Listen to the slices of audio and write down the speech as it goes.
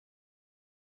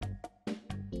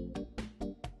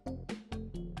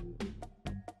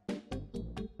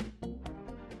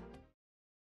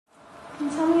Can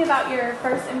you tell me about your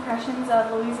first impressions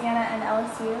of Louisiana and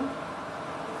LSU?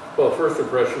 Well, first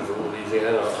impressions of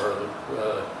Louisiana are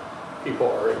that people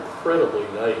are incredibly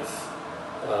nice.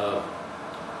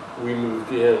 We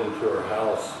moved into our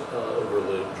house over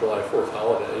the July 4th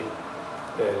holiday,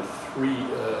 and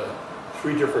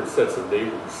three different sets of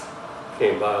neighbors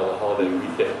came by on the holiday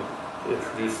weekend to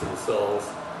introduce themselves,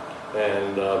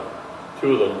 and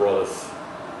two of them brought us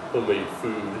homemade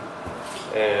food,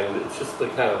 and it's just the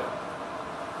kind of,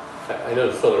 I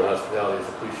know Southern hospitality is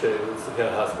a cliche, but it's the kind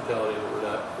of hospitality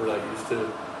that we're not used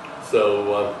to.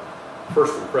 So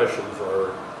first impressions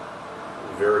are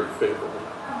very favorable.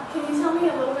 Can you tell me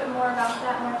a little bit more about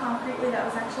that more concretely? That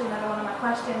was actually another one of my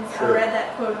questions. Sure. I read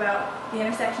that quote about the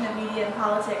intersection of media and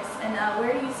politics, and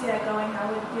where do you see that going?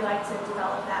 How would you like to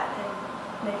develop that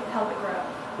and help it grow?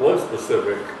 One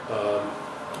specific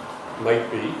might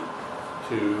be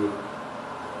to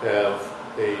have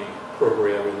a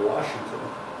program in Washington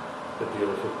that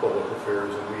deals with public affairs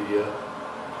and media,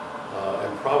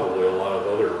 and probably a lot of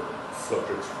other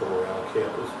subjects from around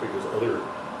campus, because other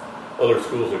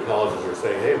schools and colleges are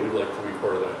saying, hey, we'd like to be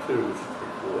part of that too, which is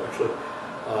pretty cool actually.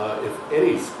 If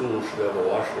any school should have a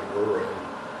Washington program,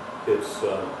 it's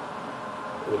the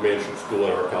Mansion School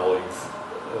and our colleagues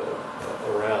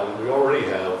around. We already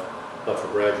have lots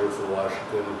of graduates in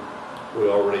Washington. We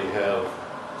already have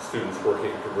students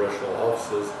working in congressional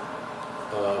offices.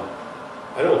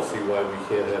 I don't see why we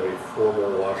can't have a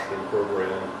formal Washington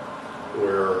program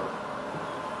where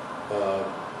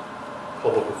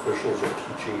public officials are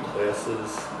teaching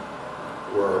classes,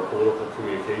 where our political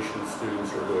communications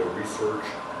students are doing research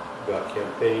about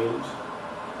campaigns,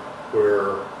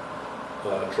 where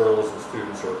journalism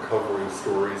students are covering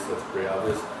stories, that's pretty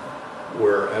obvious,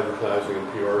 where advertising and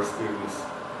PR students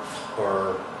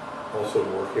are also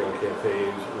working on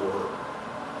campaigns or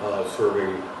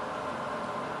serving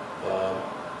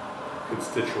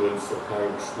constituents or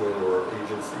congressmen or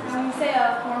agencies. When you say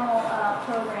a formal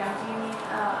program, do you mean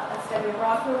a study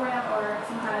abroad program or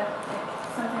some kind of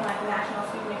something like the National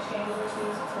Student Exchange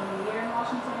overseas for a year in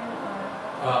Washington?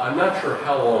 Or? I'm not sure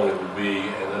how long it would be,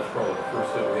 and that's probably the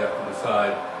first thing we have to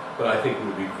decide. But I think it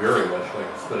would be very much like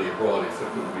a study abroad,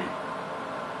 except it would be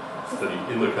study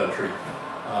in the country.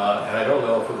 And I don't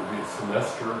know if it would be a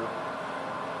semester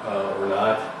or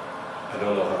not. I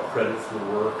don't know how credits would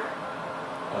work.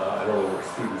 I don't know where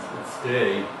students would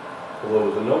stay.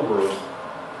 Although with a number of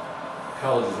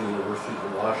colleges and universities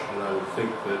in Washington, I would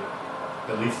think that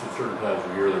at least at certain times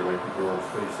of year there might be dorm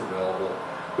space available.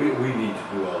 We need to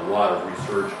do a lot of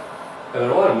research. And there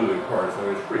are a lot of moving parts. I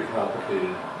mean, it's pretty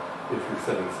complicated if you're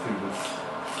sending students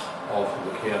off of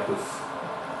the campus.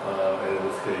 And in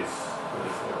this case,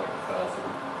 it's like 1,000,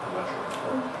 I'm not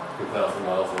sure, 2,000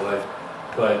 miles away.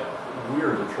 But we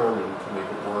are determined to make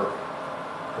it work.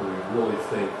 And we really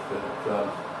think that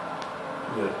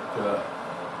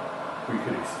we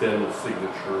could extend the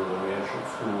signature of the Mansion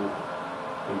School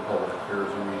in Public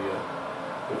Affairs and Media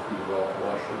if we develop a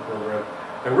Washington program.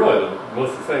 And really, the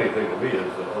most exciting thing to me is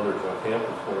that others on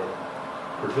campus want to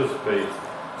participate.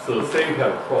 So the same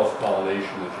kind of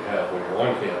cross-pollination that you have when you're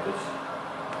on campus,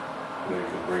 you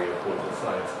can bring in a political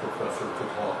science professor to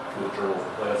talk to the journals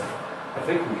and classes. I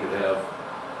think we could have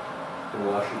in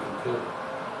Washington too.